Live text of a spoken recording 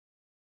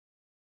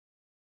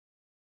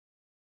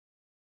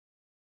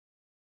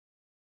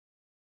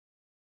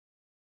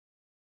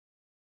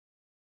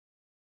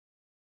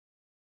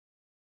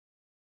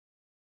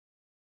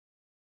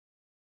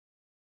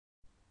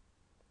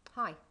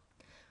Hi,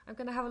 I'm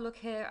going to have a look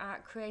here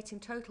at creating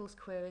totals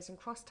queries and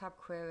crosstab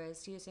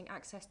queries using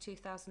Access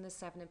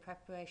 2007 in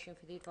preparation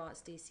for the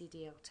advanced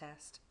ECDL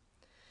test.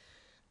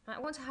 Now, I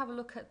want to have a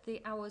look at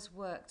the hours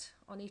worked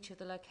on each of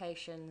the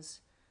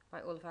locations by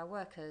all of our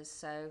workers.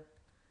 So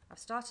I've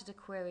started a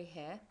query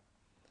here.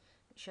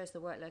 It shows the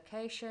work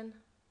location,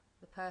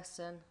 the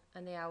person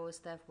and the hours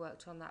they've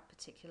worked on that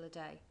particular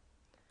day.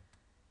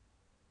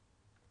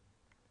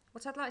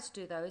 What I'd like to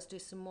do though is do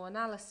some more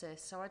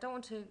analysis, so I don't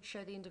want to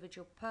show the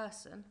individual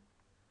person.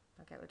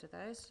 I'll get rid of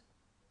those.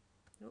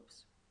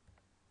 Oops.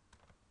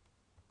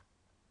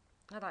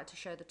 I'd like to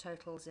show the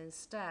totals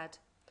instead.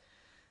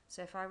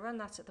 So if I run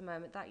that at the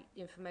moment, that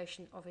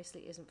information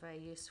obviously isn't very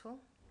useful.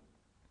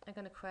 I'm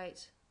going to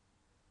create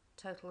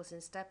totals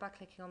instead by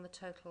clicking on the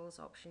totals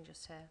option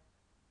just here.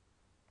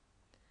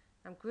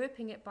 I'm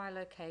grouping it by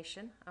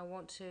location. I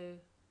want to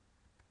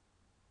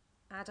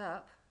add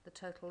up the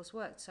totals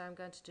worked, so I'm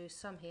going to do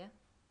sum here.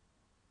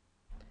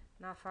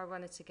 Now if I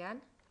run it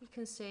again, you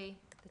can see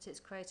that it's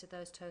created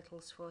those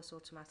totals for us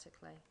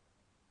automatically.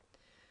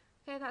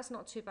 Okay, that's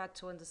not too bad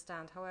to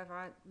understand. However,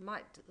 I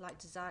might like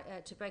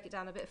to break it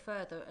down a bit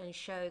further and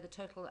show the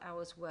total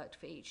hours worked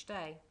for each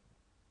day.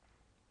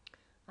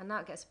 And now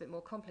it gets a bit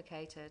more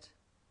complicated.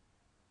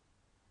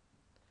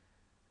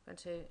 I'm going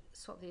to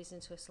swap these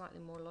into a slightly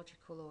more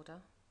logical order.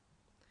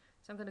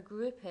 So I'm going to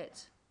group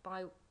it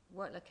by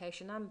work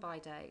location and by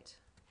date.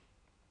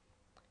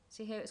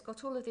 See here, it's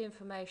got all of the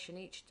information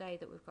each day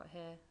that we've got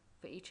here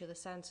for each of the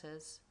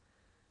centres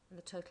and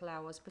the total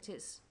hours, but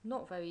it's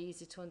not very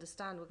easy to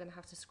understand. We're going to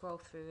have to scroll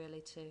through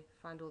really to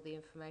find all the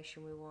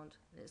information we want,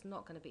 and it's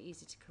not going to be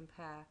easy to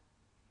compare.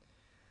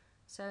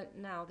 So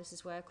now this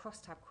is where a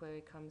crosstab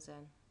query comes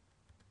in.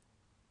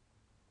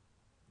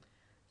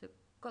 So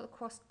we've got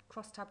the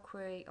crosstab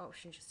query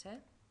option just here,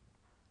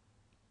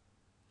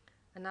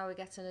 and now we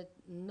get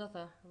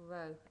another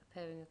row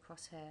appearing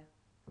across here.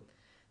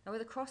 Now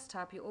with a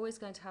crosstab, you're always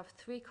going to have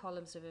three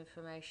columns of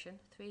information,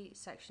 three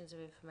sections of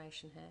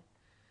information here.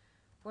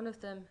 One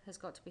of them has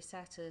got to be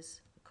set as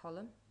the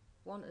column,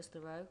 one as the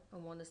row,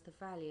 and one as the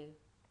value.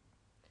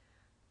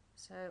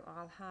 So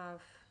I'll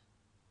have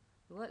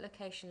the work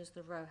location as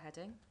the row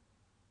heading.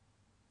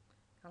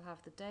 I'll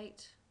have the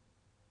date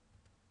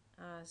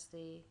as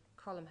the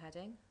column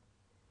heading.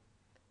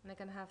 And I'm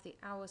going to have the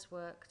hours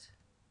worked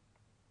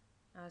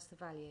as the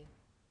value.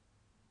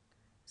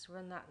 Let's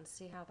run that and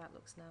see how that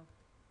looks now.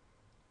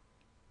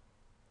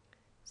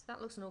 So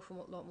that looks an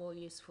awful lot more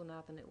useful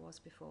now than it was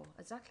before.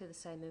 Exactly the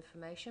same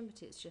information,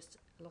 but it's just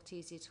a lot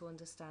easier to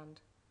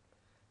understand.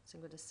 So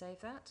I'm going to save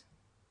that.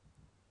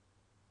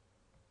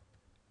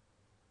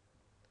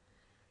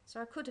 So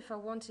I could, if I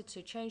wanted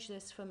to, change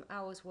this from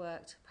hours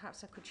worked.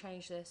 Perhaps I could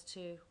change this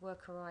to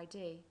worker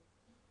ID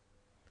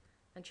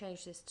and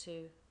change this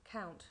to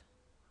count.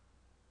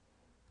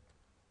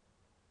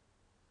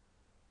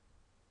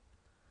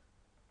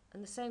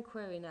 And the same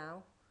query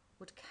now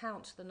would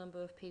count the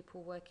number of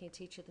people working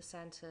at each of the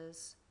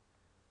centres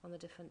on the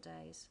different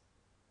days.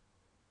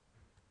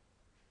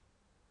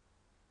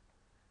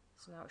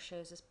 So now it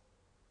shows us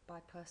by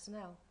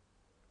personnel.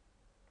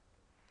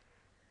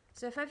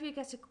 So if ever you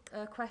get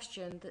a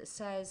question that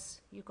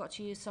says you've got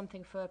to use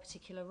something for a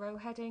particular row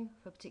heading,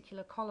 for a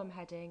particular column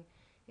heading,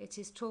 it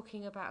is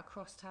talking about a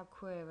crosstab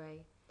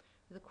query.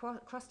 With a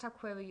crosstab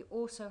query, you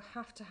also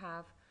have to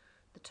have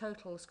the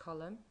totals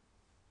column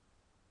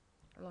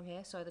along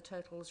here, so the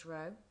totals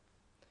row.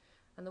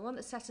 And the one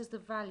that set as the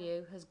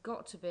value has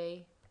got to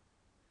be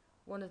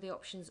one of the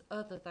options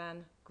other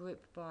than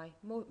group by.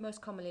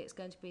 Most commonly it's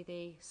going to be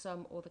the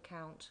sum or the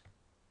count.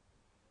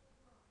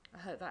 I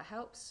hope that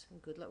helps, and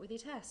good luck with your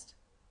test.